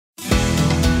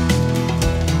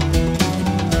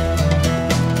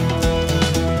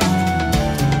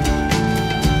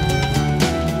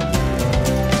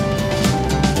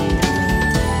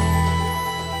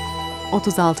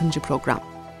36. program.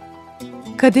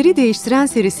 Kaderi Değiştiren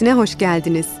serisine hoş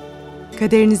geldiniz.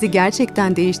 Kaderinizi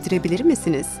gerçekten değiştirebilir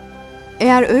misiniz?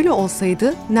 Eğer öyle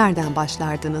olsaydı nereden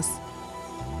başlardınız?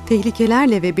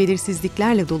 Tehlikelerle ve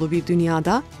belirsizliklerle dolu bir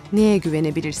dünyada neye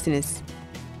güvenebilirsiniz?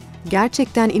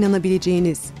 Gerçekten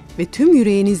inanabileceğiniz ve tüm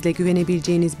yüreğinizle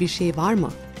güvenebileceğiniz bir şey var mı?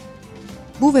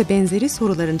 Bu ve benzeri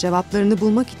soruların cevaplarını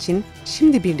bulmak için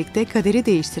şimdi birlikte Kaderi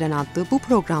Değiştiren adlı bu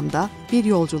programda bir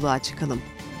yolculuğa çıkalım.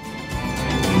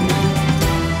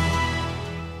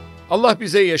 Allah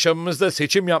bize yaşamımızda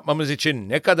seçim yapmamız için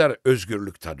ne kadar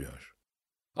özgürlük tanıyor.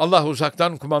 Allah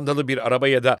uzaktan kumandalı bir araba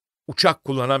ya da uçak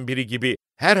kullanan biri gibi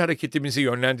her hareketimizi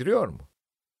yönlendiriyor mu?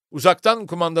 Uzaktan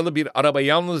kumandalı bir araba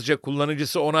yalnızca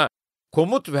kullanıcısı ona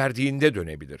komut verdiğinde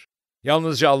dönebilir.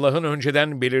 Yalnızca Allah'ın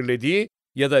önceden belirlediği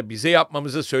ya da bize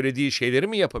yapmamızı söylediği şeyleri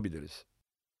mi yapabiliriz?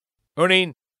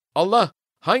 Örneğin Allah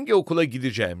hangi okula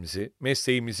gideceğimizi,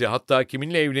 mesleğimizi, hatta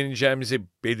kiminle evleneceğimizi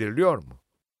belirliyor mu?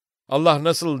 Allah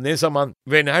nasıl, ne zaman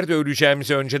ve nerede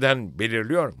öleceğimizi önceden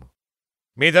belirliyor mu?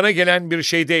 Meydana gelen bir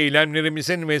şeyde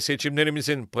eylemlerimizin ve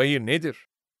seçimlerimizin payı nedir?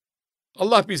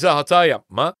 Allah bize hata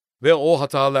yapma ve o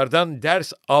hatalardan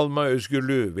ders alma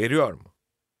özgürlüğü veriyor mu?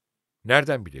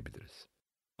 Nereden bilebiliriz?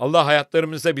 Allah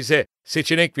hayatlarımızda bize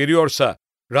seçenek veriyorsa,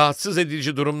 rahatsız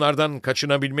edici durumlardan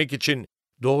kaçınabilmek için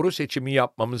doğru seçimi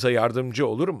yapmamıza yardımcı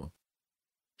olur mu?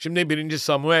 Şimdi 1.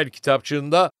 Samuel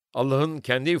kitapçığında Allah'ın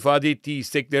kendi ifade ettiği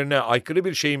isteklerine aykırı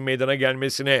bir şeyin meydana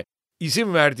gelmesine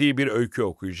izin verdiği bir öykü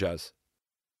okuyacağız.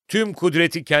 Tüm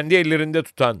kudreti kendi ellerinde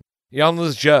tutan,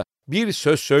 yalnızca bir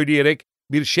söz söyleyerek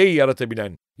bir şey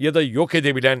yaratabilen ya da yok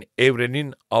edebilen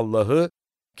evrenin Allah'ı,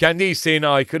 kendi isteğine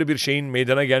aykırı bir şeyin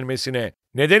meydana gelmesine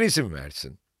neden izin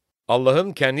versin?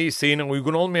 Allah'ın kendi isteğine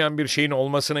uygun olmayan bir şeyin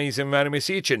olmasına izin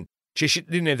vermesi için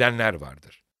çeşitli nedenler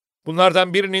vardır.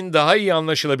 Bunlardan birinin daha iyi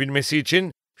anlaşılabilmesi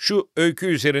için şu öykü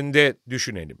üzerinde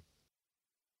düşünelim.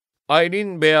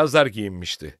 Aylin beyazlar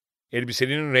giyinmişti.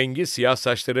 Elbisenin rengi siyah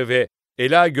saçları ve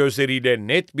ela gözleriyle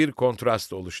net bir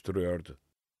kontrast oluşturuyordu.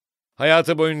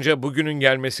 Hayatı boyunca bugünün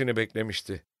gelmesini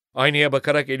beklemişti. Aynaya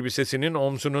bakarak elbisesinin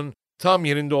omzunun tam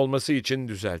yerinde olması için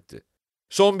düzeltti.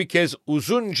 Son bir kez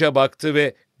uzunca baktı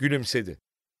ve gülümsedi.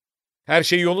 Her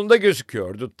şey yolunda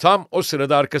gözüküyordu. Tam o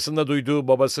sırada arkasında duyduğu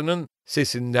babasının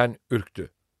sesinden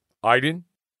ürktü.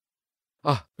 Aylin?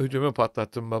 Ah, ödümü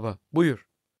patlattım baba. Buyur.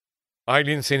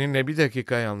 Aylin, seninle bir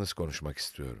dakika yalnız konuşmak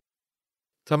istiyorum.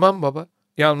 Tamam baba,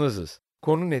 yalnızız.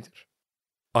 Konu nedir?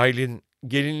 Aylin,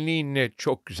 gelinliğinle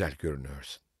çok güzel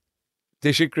görünüyorsun.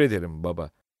 Teşekkür ederim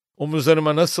baba.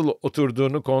 Omuzlarıma nasıl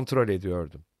oturduğunu kontrol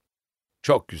ediyordum.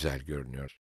 Çok güzel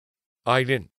görünüyor.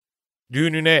 Aylin,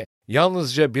 düğününe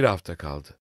yalnızca 1 hafta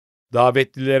kaldı.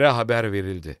 Davetlilere haber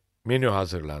verildi. Menü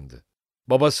hazırlandı.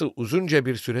 Babası uzunca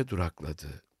bir süre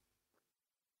durakladı.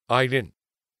 Aylin,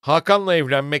 Hakan'la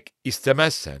evlenmek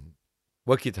istemezsen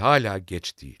vakit hala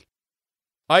geç değil.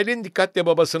 Aylin dikkatle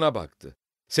babasına baktı.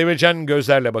 Sevecen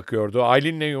gözlerle bakıyordu.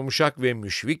 Aylin'le yumuşak ve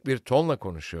müşfik bir tonla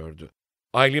konuşuyordu.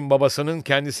 Aylin babasının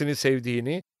kendisini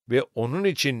sevdiğini ve onun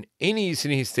için en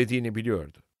iyisini istediğini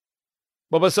biliyordu.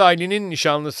 Babası Aylin'in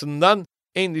nişanlısından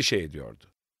endişe ediyordu.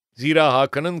 Zira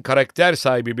Hakan'ın karakter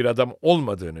sahibi bir adam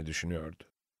olmadığını düşünüyordu.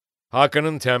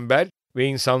 Hakan'ın tembel ve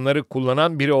insanları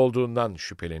kullanan biri olduğundan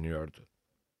şüpheleniyordu.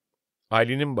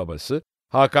 Aylin'in babası,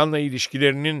 Hakan'la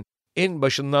ilişkilerinin en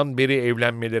başından beri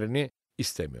evlenmelerini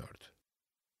istemiyordu.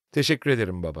 Teşekkür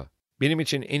ederim baba. Benim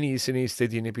için en iyisini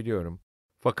istediğini biliyorum.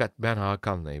 Fakat ben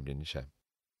Hakan'la evleneceğim.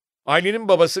 Aylin'in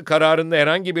babası kararında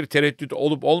herhangi bir tereddüt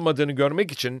olup olmadığını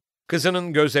görmek için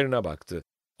kızının gözlerine baktı.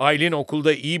 Aylin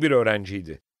okulda iyi bir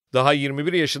öğrenciydi. Daha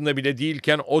 21 yaşında bile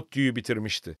değilken ODTÜ'yü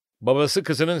bitirmişti. Babası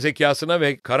kızının zekasına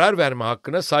ve karar verme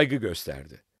hakkına saygı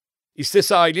gösterdi.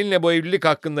 İstese Aylin'le bu evlilik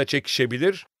hakkında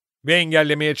çekişebilir ve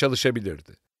engellemeye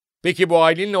çalışabilirdi. Peki bu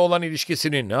Aylin'le olan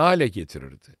ilişkisini ne hale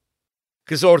getirirdi?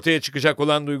 Kızı ortaya çıkacak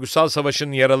olan duygusal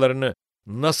savaşın yaralarını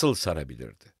nasıl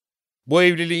sarabilirdi? Bu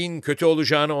evliliğin kötü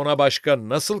olacağını ona başka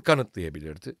nasıl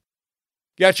kanıtlayabilirdi?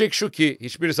 Gerçek şu ki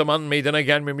hiçbir zaman meydana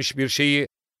gelmemiş bir şeyi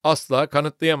asla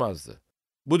kanıtlayamazdı.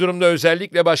 Bu durumda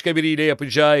özellikle başka biriyle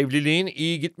yapacağı evliliğin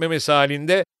iyi gitmemesi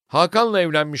halinde Hakan'la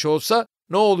evlenmiş olsa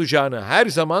ne olacağını her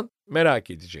zaman merak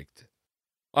edecekti.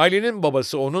 Aylin'in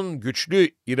babası onun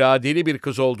güçlü, iradeli bir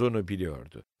kız olduğunu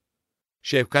biliyordu.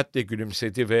 Şefkatle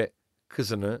gülümsedi ve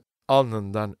kızını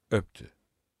alnından öptü.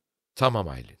 Tamam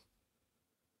Aylin.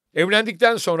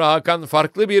 Evlendikten sonra Hakan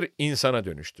farklı bir insana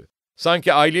dönüştü.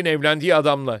 Sanki Aylin evlendiği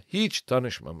adamla hiç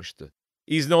tanışmamıştı.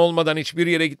 İzni olmadan hiçbir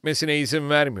yere gitmesine izin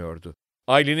vermiyordu.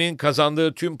 Aylin'in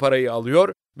kazandığı tüm parayı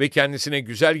alıyor ve kendisine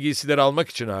güzel giysiler almak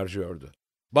için harcıyordu.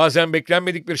 Bazen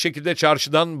beklenmedik bir şekilde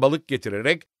çarşıdan balık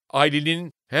getirerek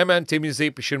Aylin'in hemen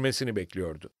temizleyip pişirmesini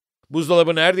bekliyordu.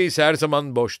 Buzdolabı neredeyse her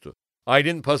zaman boştu.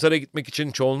 Aylin pazara gitmek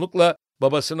için çoğunlukla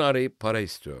babasını arayıp para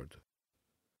istiyordu.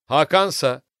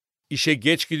 Hakansa işe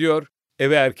geç gidiyor,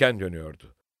 eve erken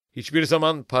dönüyordu. Hiçbir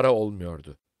zaman para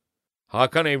olmuyordu.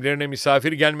 Hakan evlerine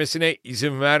misafir gelmesine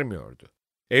izin vermiyordu.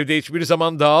 Evde hiçbir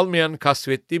zaman dağılmayan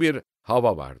kasvetli bir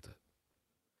hava vardı.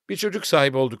 Bir çocuk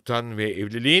sahibi olduktan ve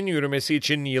evliliğin yürümesi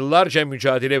için yıllarca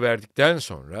mücadele verdikten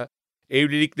sonra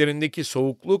evliliklerindeki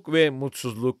soğukluk ve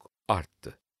mutsuzluk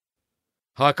arttı.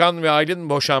 Hakan ve Aylin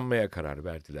boşanmaya karar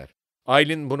verdiler.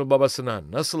 Aylin bunu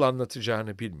babasına nasıl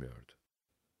anlatacağını bilmiyordu.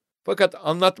 Fakat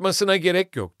anlatmasına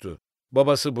gerek yoktu.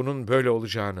 Babası bunun böyle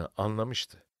olacağını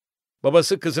anlamıştı.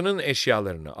 Babası kızının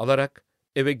eşyalarını alarak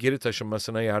eve geri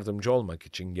taşınmasına yardımcı olmak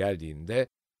için geldiğinde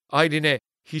Aylin'e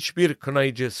hiçbir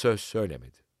kınayıcı söz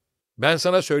söylemedi. "Ben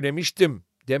sana söylemiştim,"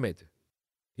 demedi.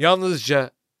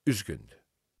 Yalnızca üzgündü.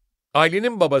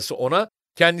 Aylin'in babası ona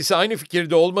kendisi aynı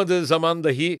fikirde olmadığı zaman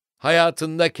dahi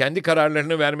hayatında kendi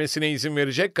kararlarını vermesine izin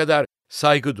verecek kadar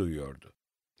saygı duyuyordu.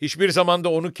 Hiçbir zaman da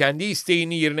onu kendi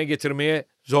isteğini yerine getirmeye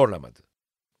zorlamadı.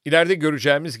 İleride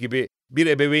göreceğimiz gibi bir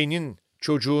ebeveynin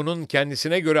çocuğunun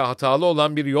kendisine göre hatalı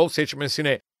olan bir yol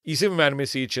seçmesine izin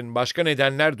vermesi için başka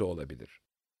nedenler de olabilir.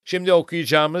 Şimdi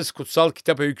okuyacağımız kutsal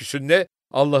kitap öyküsünde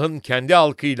Allah'ın kendi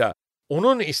halkıyla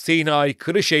onun isteğine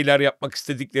aykırı şeyler yapmak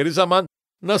istedikleri zaman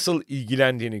nasıl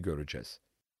ilgilendiğini göreceğiz.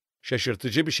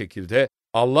 Şaşırtıcı bir şekilde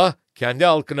Allah kendi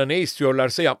halkına ne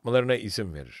istiyorlarsa yapmalarına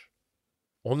izin verir.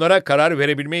 Onlara karar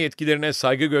verebilme yetkilerine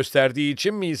saygı gösterdiği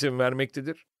için mi izin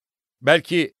vermektedir?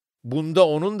 Belki bunda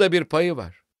onun da bir payı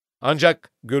var.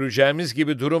 Ancak göreceğimiz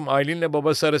gibi durum Aylin'le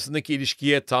babası arasındaki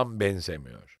ilişkiye tam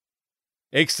benzemiyor.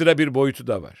 Ekstra bir boyutu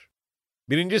da var.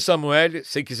 1. Samuel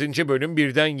 8. bölüm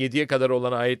 1'den 7'ye kadar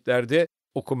olan ayetlerde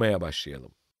okumaya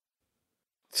başlayalım.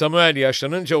 Samuel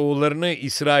yaşlanınca oğullarını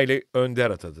İsrail'e önder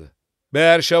atadı.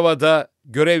 Beerşeva'da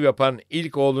görev yapan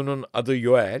ilk oğlunun adı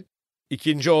Yoel,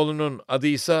 ikinci oğlunun adı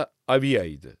ise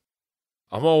Abiya'ydı.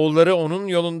 Ama oğulları onun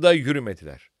yolunda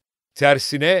yürümediler.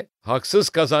 Tersine haksız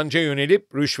kazanca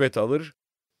yönelip rüşvet alır,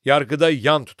 yargıda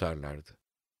yan tutarlardı.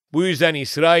 Bu yüzden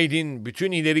İsrail'in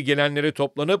bütün ileri gelenleri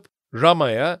toplanıp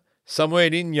Rama'ya,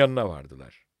 Samuel'in yanına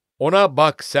vardılar. Ona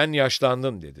 "Bak sen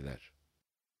yaşlandın," dediler.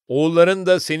 "Oğulların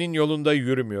da senin yolunda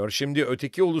yürümüyor. Şimdi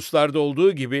öteki uluslarda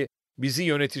olduğu gibi bizi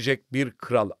yönetecek bir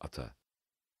kral ata."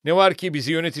 Ne var ki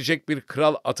bizi yönetecek bir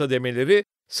kral ata demeleri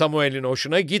Samuel'in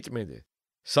hoşuna gitmedi.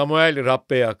 Samuel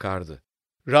Rab'be yakardı.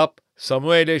 Rab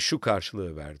Samuel'e şu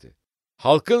karşılığı verdi: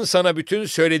 "Halkın sana bütün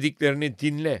söylediklerini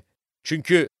dinle.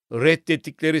 Çünkü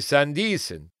reddettikleri sen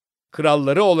değilsin.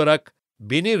 Kralları olarak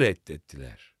beni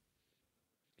reddettiler."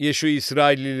 Yeşu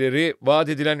İsraillileri vaat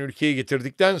edilen ülkeye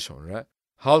getirdikten sonra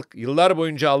halk yıllar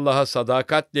boyunca Allah'a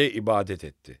sadakatle ibadet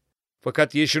etti.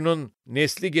 Fakat Yeşu'nun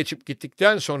nesli geçip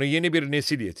gittikten sonra yeni bir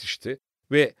nesil yetişti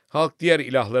ve halk diğer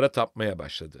ilahlara tapmaya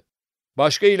başladı.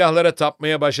 Başka ilahlara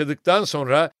tapmaya başladıktan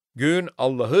sonra göğün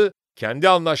Allah'ı kendi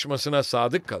anlaşmasına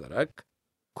sadık kalarak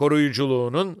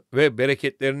koruyuculuğunun ve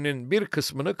bereketlerinin bir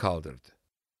kısmını kaldırdı.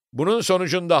 Bunun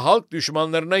sonucunda halk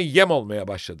düşmanlarına yem olmaya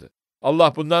başladı.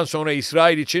 Allah bundan sonra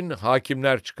İsrail için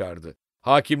hakimler çıkardı.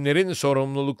 Hakimlerin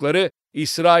sorumlulukları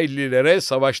İsraillilere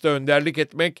savaşta önderlik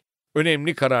etmek,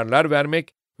 önemli kararlar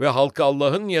vermek ve halkı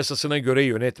Allah'ın yasasına göre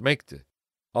yönetmekti.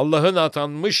 Allah'ın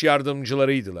atanmış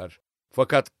yardımcılarıydılar.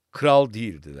 Fakat kral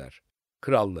değildiler.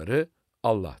 Kralları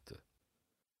Allah'tı.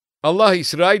 Allah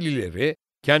İsraillileri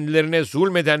kendilerine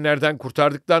zulmedenlerden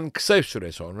kurtardıktan kısa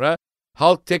süre sonra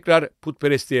halk tekrar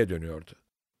putperestliğe dönüyordu.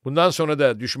 Bundan sonra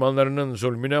da düşmanlarının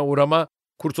zulmüne uğrama,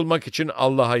 kurtulmak için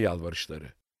Allah'a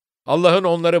yalvarışları. Allah'ın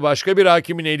onları başka bir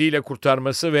hakimin eliyle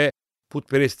kurtarması ve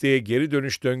putperestliğe geri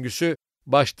dönüş döngüsü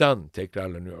baştan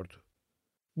tekrarlanıyordu.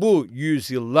 Bu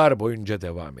yüzyıllar boyunca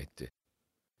devam etti.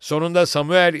 Sonunda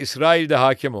Samuel İsrail'de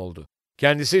hakim oldu.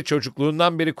 Kendisi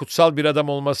çocukluğundan beri kutsal bir adam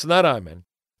olmasına rağmen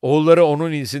oğulları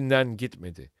onun izinden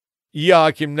gitmedi. İyi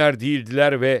hakimler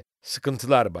değildiler ve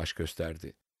sıkıntılar baş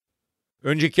gösterdi.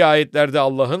 Önceki ayetlerde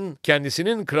Allah'ın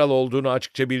kendisinin kral olduğunu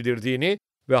açıkça bildirdiğini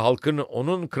ve halkın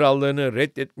onun krallığını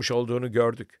reddetmiş olduğunu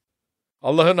gördük.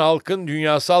 Allah'ın halkın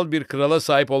dünyasal bir krala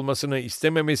sahip olmasını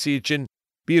istememesi için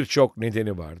birçok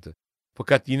nedeni vardı.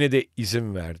 Fakat yine de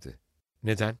izin verdi.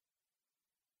 Neden?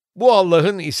 Bu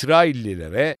Allah'ın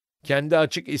İsraillilere kendi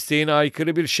açık isteğine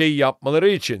aykırı bir şey yapmaları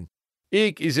için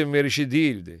ilk izin verişi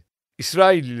değildi.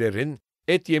 İsraillilerin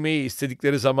et yemeyi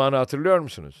istedikleri zamanı hatırlıyor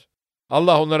musunuz?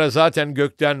 Allah onlara zaten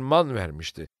gökten man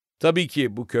vermişti. Tabii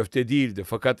ki bu köfte değildi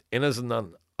fakat en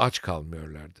azından aç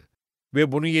kalmıyorlardı.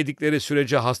 Ve bunu yedikleri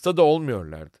sürece hasta da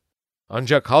olmuyorlardı.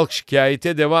 Ancak halk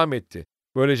şikayete devam etti.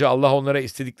 Böylece Allah onlara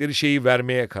istedikleri şeyi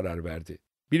vermeye karar verdi.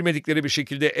 Bilmedikleri bir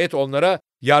şekilde et onlara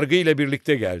yargıyla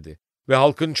birlikte geldi ve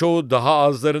halkın çoğu daha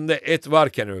azlarında et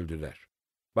varken öldüler.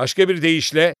 Başka bir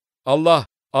deyişle Allah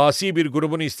asi bir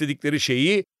grubun istedikleri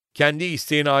şeyi kendi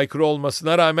isteğine aykırı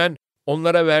olmasına rağmen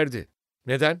onlara verdi.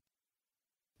 Neden?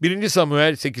 1.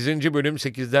 Samuel 8. bölüm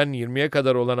 8'den 20'ye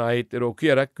kadar olan ayetleri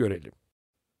okuyarak görelim.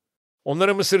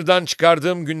 Onları Mısır'dan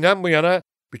çıkardığım günden bu yana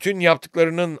bütün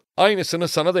yaptıklarının aynısını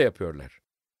sana da yapıyorlar.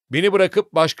 Beni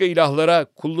bırakıp başka ilahlara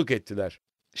kulluk ettiler.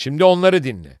 Şimdi onları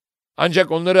dinle.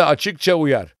 Ancak onları açıkça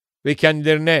uyar ve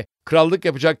kendilerine krallık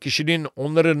yapacak kişinin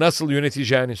onları nasıl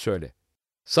yöneteceğini söyle.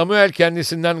 Samuel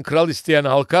kendisinden kral isteyen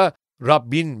halka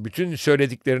Rabbin bütün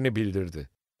söylediklerini bildirdi.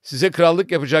 Size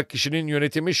krallık yapacak kişinin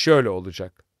yönetimi şöyle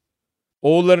olacak.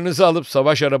 Oğullarınızı alıp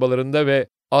savaş arabalarında ve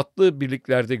atlı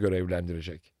birliklerde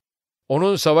görevlendirecek.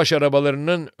 Onun savaş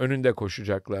arabalarının önünde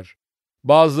koşacaklar.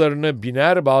 Bazılarını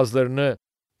biner, bazılarını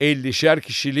 50'şer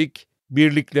kişilik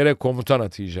birliklere komutan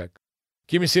atayacak.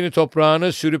 Kimisini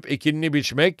toprağını sürüp ekinini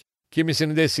biçmek,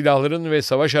 kimisini de silahların ve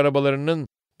savaş arabalarının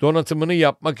donatımını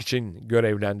yapmak için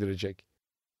görevlendirecek.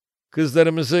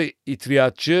 Kızlarımızı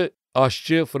itriyatçı,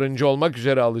 aşçı, fırıncı olmak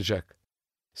üzere alacak.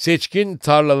 Seçkin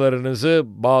tarlalarınızı,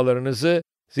 bağlarınızı,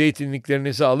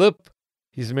 zeytinliklerinizi alıp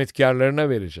hizmetkarlarına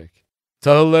verecek.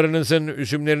 Tahıllarınızın,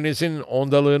 üzümlerinizin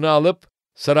ondalığını alıp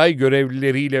saray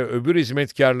görevlileriyle öbür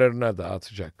hizmetkarlarına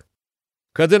dağıtacak.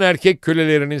 Kadın erkek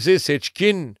kölelerinizi,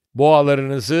 seçkin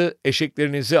boğalarınızı,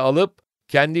 eşeklerinizi alıp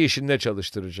kendi işinde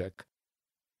çalıştıracak.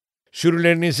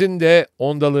 Sürülerinizin de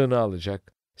ondalığını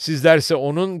alacak. Sizlerse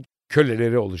onun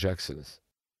köleleri olacaksınız.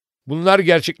 Bunlar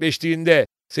gerçekleştiğinde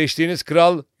seçtiğiniz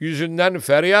kral yüzünden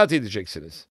feryat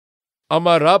edeceksiniz.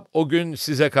 Ama Rab o gün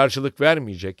size karşılık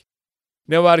vermeyecek.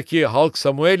 Ne var ki halk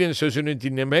Samuel'in sözünü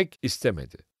dinlemek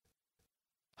istemedi.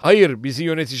 Hayır, bizi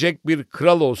yönetecek bir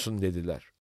kral olsun dediler.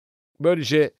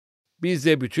 Böylece biz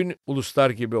de bütün uluslar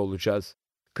gibi olacağız.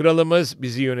 Kralımız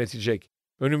bizi yönetecek.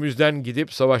 Önümüzden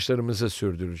gidip savaşlarımızı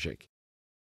sürdürecek.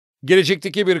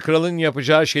 Gelecekteki bir kralın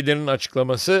yapacağı şeylerin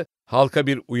açıklaması halka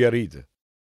bir uyarıydı.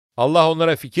 Allah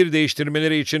onlara fikir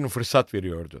değiştirmeleri için fırsat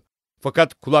veriyordu.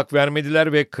 Fakat kulak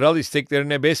vermediler ve kral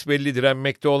isteklerine besbelli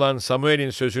direnmekte olan Samuel'in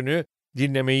sözünü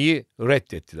dinlemeyi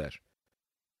reddettiler.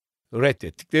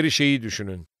 Reddettikleri şeyi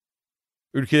düşünün.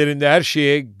 Ülkelerinde her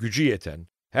şeye gücü yeten,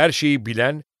 her şeyi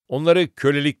bilen, onları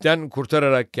kölelikten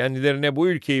kurtararak kendilerine bu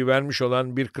ülkeyi vermiş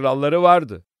olan bir kralları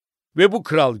vardı. Ve bu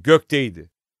kral gökteydi.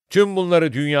 Tüm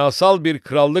bunları dünyasal bir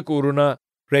krallık uğruna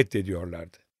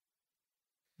reddediyorlardı.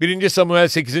 1. Samuel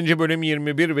 8. bölüm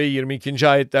 21 ve 22.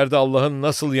 ayetlerde Allah'ın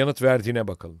nasıl yanıt verdiğine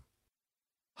bakalım.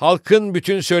 Halkın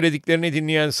bütün söylediklerini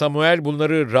dinleyen Samuel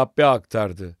bunları Rab'be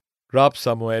aktardı. Rab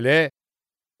Samuel'e,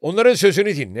 onların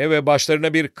sözünü dinle ve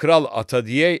başlarına bir kral ata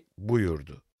diye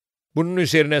buyurdu. Bunun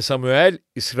üzerine Samuel,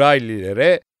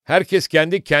 İsraillilere, herkes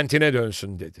kendi kentine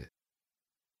dönsün dedi.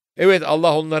 Evet,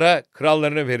 Allah onlara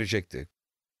krallarını verecekti.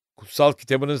 Kutsal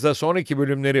kitabınızda sonraki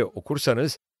bölümleri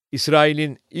okursanız,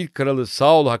 İsrail'in ilk kralı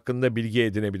Saul hakkında bilgi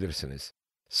edinebilirsiniz.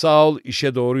 Saul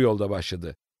işe doğru yolda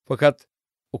başladı. Fakat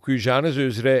okuyacağınız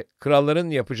üzere kralların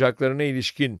yapacaklarına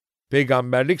ilişkin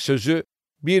peygamberlik sözü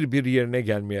bir yerine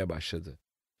gelmeye başladı.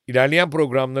 İlerleyen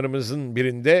programlarımızın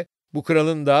birinde bu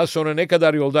kralın daha sonra ne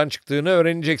kadar yoldan çıktığını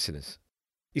öğreneceksiniz.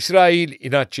 İsrail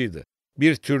inatçıydı.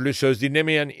 Bir türlü söz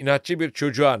dinlemeyen inatçı bir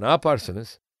çocuğa ne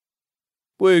yaparsınız?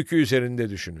 Bu öykü üzerinde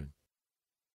düşünün.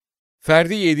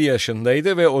 Ferdi 7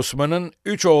 yaşındaydı ve Osman'ın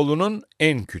 3 oğlunun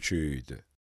en küçüğüydü.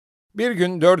 Bir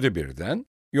gün dördü birden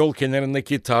yol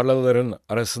kenarındaki tarlaların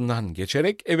arasından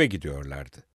geçerek eve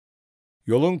gidiyorlardı.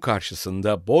 Yolun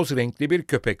karşısında boz renkli bir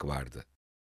köpek vardı.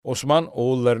 Osman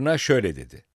oğullarına şöyle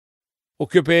dedi: "O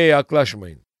köpeğe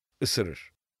yaklaşmayın,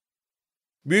 ısırır."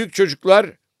 Büyük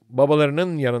çocuklar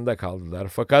babalarının yanında kaldılar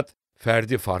fakat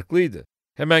Ferdi farklıydı.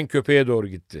 Hemen köpeğe doğru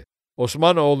gitti.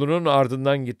 Osman oğlunun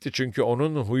ardından gitti çünkü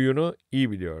onun huyunu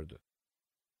iyi biliyordu.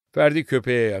 Ferdi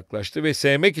köpeğe yaklaştı ve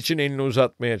sevmek için elini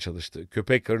uzatmaya çalıştı.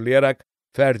 Köpek hırlayarak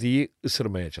Ferdi'yi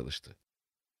ısırmaya çalıştı.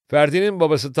 Ferdi'nin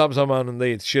babası tam zamanında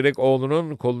yetişerek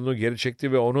oğlunun kolunu geri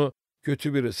çekti ve onu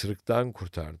kötü bir ısırıktan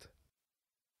kurtardı.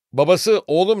 Babası,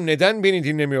 "Oğlum neden beni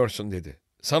dinlemiyorsun?" dedi.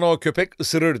 "Sana o köpek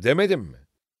ısırır demedim mi?"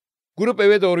 Grup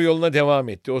eve doğru yoluna devam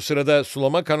etti. O sırada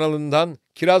sulama kanalından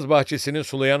kiraz bahçesini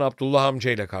sulayan Abdullah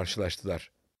amcayla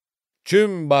karşılaştılar.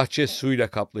 Tüm bahçe suyla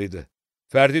kaplıydı.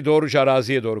 Ferdi doğruca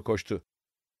araziye doğru koştu.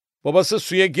 Babası,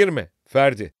 "Suya girme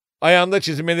Ferdi. Ayağında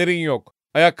çizmelerin yok.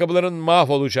 Ayakkabıların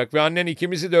mahvolacak ve annen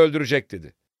ikimizi de öldürecek,"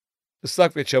 dedi.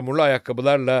 "Islak ve çamurlu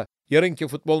ayakkabılarla yarınki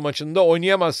futbol maçında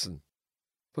oynayamazsın."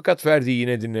 Fakat Ferdi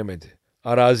yine dinlemedi.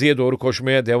 Araziye doğru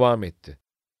koşmaya devam etti.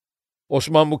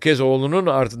 Osman bu kez oğlunun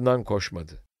ardından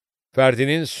koşmadı.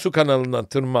 Ferdi'nin su kanalına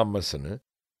tırmanmasını,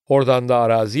 oradan da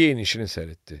araziye inişini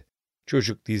seyretti.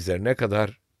 Çocuk dizlerine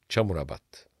kadar çamura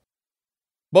battı.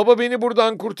 "Baba beni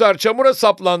buradan kurtar, çamura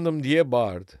saplandım," diye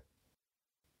bağırdı.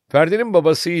 Ferdi'nin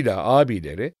babasıyla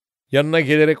abileri yanına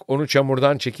gelerek onu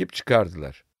çamurdan çekip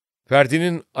çıkardılar.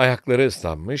 Ferdi'nin ayakları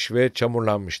ıslanmış ve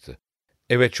çamurlanmıştı.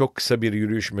 Eve çok kısa bir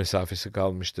yürüyüş mesafesi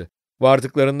kalmıştı.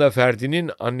 Vardıklarında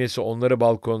Ferdi'nin annesi onları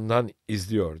balkondan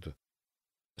izliyordu.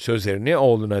 Sözlerini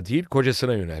oğluna değil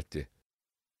kocasına yöneltti.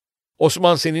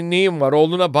 "Osman, senin neyin var?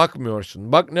 Oğluna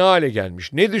bakmıyorsun. Bak ne hale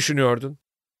gelmiş. Ne düşünüyordun?"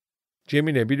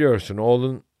 "Cemile, biliyorsun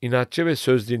oğlun inatçı ve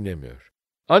söz dinlemiyor.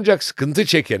 Ancak sıkıntı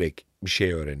çekerek bir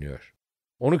şey öğreniyor.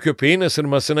 Onu köpeğin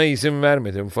ısırmasına izin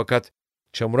vermedim fakat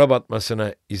çamura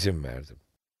batmasına izin verdim."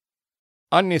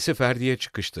 Annesi Ferdi'ye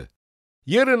çıkıştı.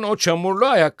 "Yarın o çamurlu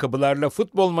ayakkabılarla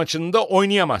futbol maçında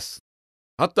oynayamazsın.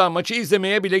 Hatta maçı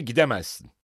izlemeye bile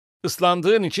gidemezsin.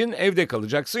 Islandığın için evde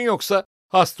kalacaksın, yoksa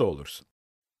hasta olursun."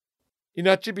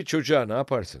 İnatçı bir çocuğa ne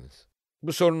yaparsınız?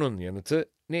 Bu sorunun yanıtı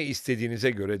ne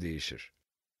istediğinize göre değişir.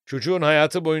 Çocuğun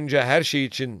hayatı boyunca her şey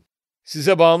için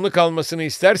size bağımlı kalmasını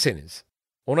isterseniz,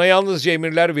 ona yalnızca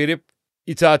emirler verip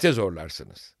itaate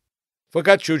zorlarsınız.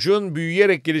 Fakat çocuğun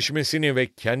büyüyerek gelişmesini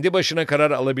ve kendi başına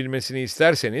karar alabilmesini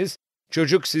isterseniz,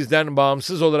 çocuk sizden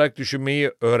bağımsız olarak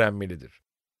düşünmeyi öğrenmelidir.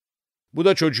 Bu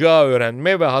da çocuğa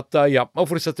öğrenme ve hatta yapma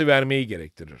fırsatı vermeyi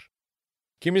gerektirir.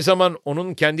 Kimi zaman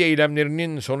onun kendi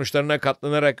eylemlerinin sonuçlarına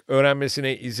katlanarak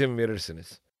öğrenmesine izin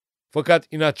verirsiniz. Fakat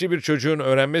inatçı bir çocuğun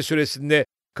öğrenme süresinde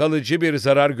kalıcı bir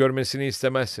zarar görmesini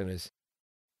istemezsiniz.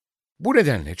 Bu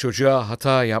nedenle çocuğa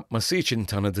hata yapması için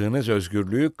tanıdığınız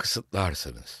özgürlüğü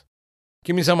kısıtlarsınız.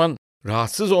 Kimi zaman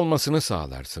rahatsız olmasını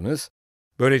sağlarsınız.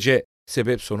 Böylece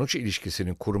sebep-sonuç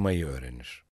ilişkisini kurmayı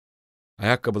öğrenir.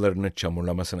 Ayakkabılarını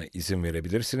çamurlamasına izin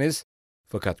verebilirsiniz,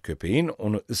 fakat köpeğin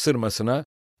onu ısırmasına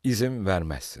izin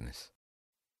vermezsiniz.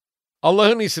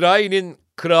 Allah'ın İsrail'in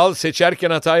kral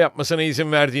seçerken hata yapmasına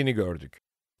izin verdiğini gördük.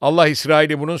 Allah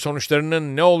İsrail'i bunun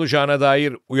sonuçlarının ne olacağına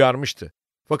dair uyarmıştı.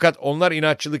 Fakat onlar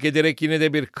inatçılık ederek yine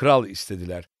de bir kral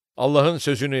istediler. Allah'ın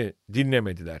sözünü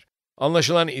dinlemediler.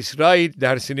 Anlaşılan İsrail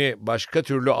dersini başka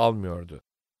türlü almıyordu.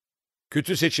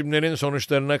 Kötü seçimlerin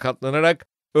sonuçlarına katlanarak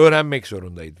öğrenmek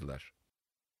zorundaydılar.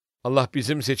 Allah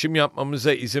bizim seçim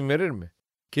yapmamıza izin verir mi?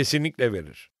 Kesinlikle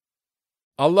verir.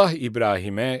 Allah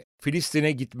İbrahim'e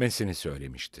Filistin'e gitmesini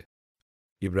söylemişti.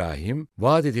 İbrahim,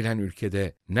 vaat edilen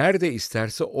ülkede nerede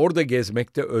isterse orada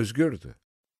gezmekte özgürdü.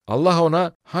 Allah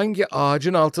ona hangi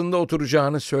ağacın altında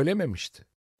oturacağını söylememişti.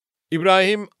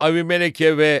 İbrahim,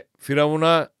 Avimelek'e ve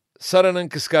Firavun'a Sara'nın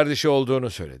kız kardeşi olduğunu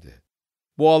söyledi.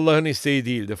 Bu Allah'ın isteği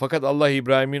değildi. Fakat Allah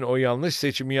İbrahim'in o yanlış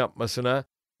seçimi yapmasına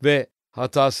ve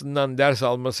hatasından ders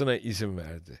almasına izin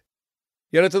verdi.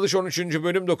 Yaratılış 13.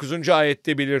 bölüm 9.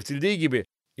 ayette belirtildiği gibi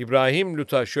İbrahim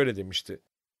Lut'a şöyle demişti.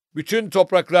 "Bütün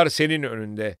topraklar senin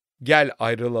önünde. Gel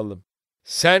ayrılalım.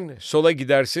 Sen sola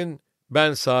gidersin,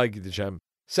 ben sağa gideceğim.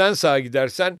 Sen sağa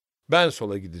gidersen ben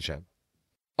sola gideceğim."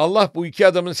 Allah bu iki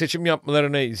adamın seçim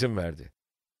yapmalarına izin verdi.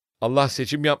 Allah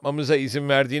seçim yapmamıza izin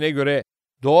verdiğine göre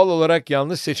doğal olarak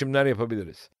yanlış seçimler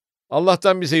yapabiliriz.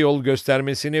 Allah'tan bize yol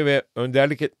göstermesini ve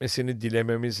önderlik etmesini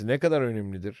dilememiz ne kadar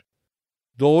önemlidir?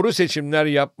 Doğru seçimler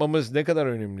yapmamız ne kadar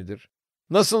önemlidir?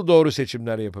 Nasıl doğru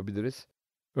seçimler yapabiliriz?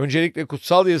 Öncelikle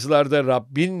kutsal yazılarda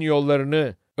Rabbin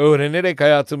yollarını öğrenerek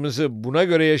hayatımızı buna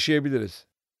göre yaşayabiliriz.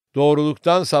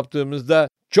 Doğruluktan saptığımızda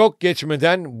çok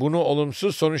geçmeden bunu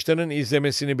olumsuz sonuçların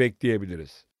izlemesini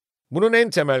bekleyebiliriz. Bunun en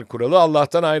temel kuralı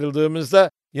Allah'tan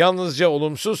ayrıldığımızda yalnızca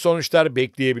olumsuz sonuçlar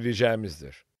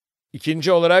bekleyebileceğimizdir.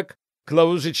 İkinci olarak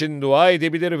kılavuz için dua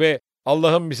edebilir ve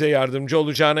Allah'ın bize yardımcı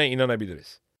olacağına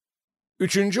inanabiliriz.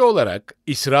 Üçüncü olarak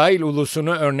İsrail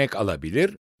ulusunu örnek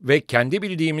alabilir ve kendi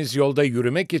bildiğimiz yolda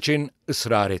yürümek için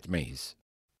ısrar etmeyiz.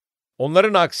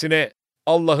 Onların aksine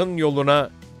Allah'ın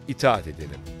yoluna itaat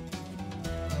edelim.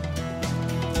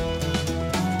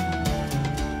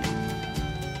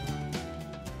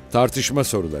 Tartışma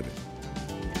soruları.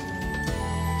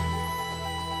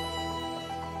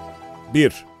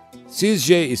 1.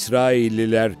 Sizce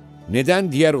İsrailliler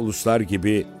neden diğer uluslar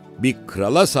gibi bir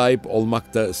krala sahip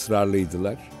olmakta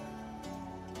ısrarlıydılar?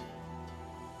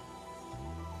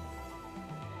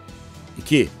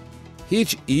 2.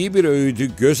 Hiç iyi bir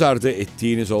öğüdü göz ardı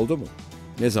ettiğiniz oldu mu?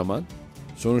 Ne zaman?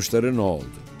 Sonuçları ne oldu?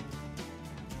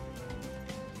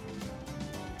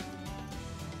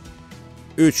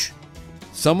 3.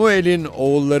 Samuel'in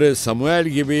oğulları Samuel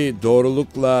gibi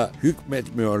doğrulukla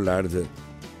hükmetmiyorlardı.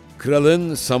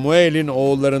 Kralın Samuel'in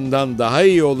oğullarından daha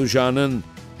iyi olacağının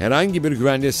herhangi bir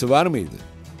güvencesi var mıydı?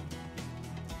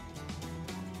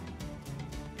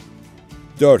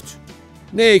 4.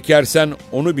 Ne ekersen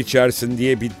onu biçersin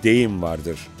diye bir deyim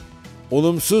vardır.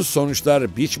 Olumsuz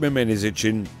sonuçlar biçmemeniz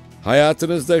için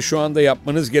hayatınızda şu anda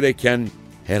yapmanız gereken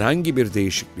herhangi bir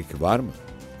değişiklik var mı?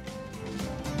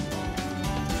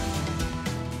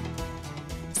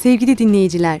 Sevgili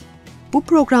dinleyiciler, bu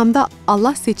programda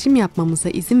Allah seçim yapmamıza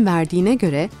izin verdiğine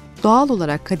göre doğal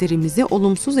olarak kaderimizi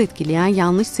olumsuz etkileyen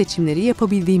yanlış seçimleri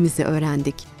yapabildiğimizi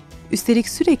öğrendik. Üstelik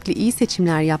sürekli iyi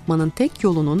seçimler yapmanın tek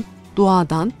yolunun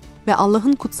duadan ve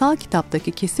Allah'ın kutsal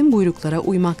kitaptaki kesin buyruklara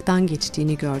uymaktan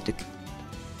geçtiğini gördük.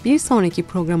 Bir sonraki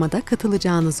programa da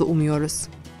katılacağınızı umuyoruz.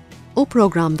 O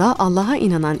programda Allah'a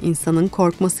inanan insanın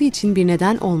korkması için bir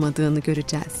neden olmadığını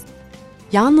göreceğiz.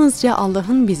 Yalnızca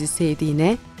Allah'ın bizi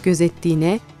sevdiğine,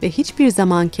 gözettiğine ve hiçbir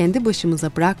zaman kendi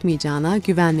başımıza bırakmayacağına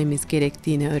güvenmemiz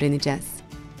gerektiğini öğreneceğiz.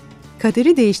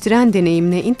 Kaderi değiştiren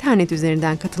deneyimine internet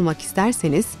üzerinden katılmak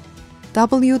isterseniz,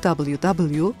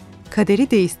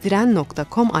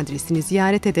 www.kaderideistiren.com adresini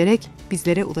ziyaret ederek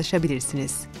bizlere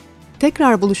ulaşabilirsiniz.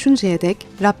 Tekrar buluşuncaya dek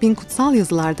Rabbin kutsal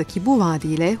yazılardaki bu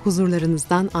vaadiyle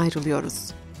huzurlarınızdan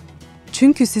ayrılıyoruz.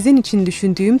 Çünkü sizin için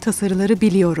düşündüğüm tasarıları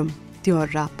biliyorum,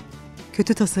 diyor Rab.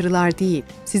 Kötü tasarılar değil,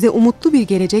 size umutlu bir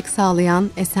gelecek sağlayan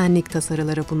esenlik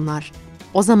tasarıları bunlar.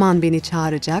 O zaman beni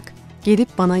çağıracak, gelip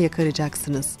bana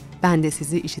yakaracaksınız. Ben de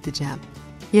sizi işiteceğim.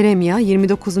 Yeremya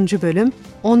 29. bölüm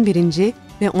 11.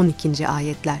 ve 12.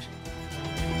 ayetler.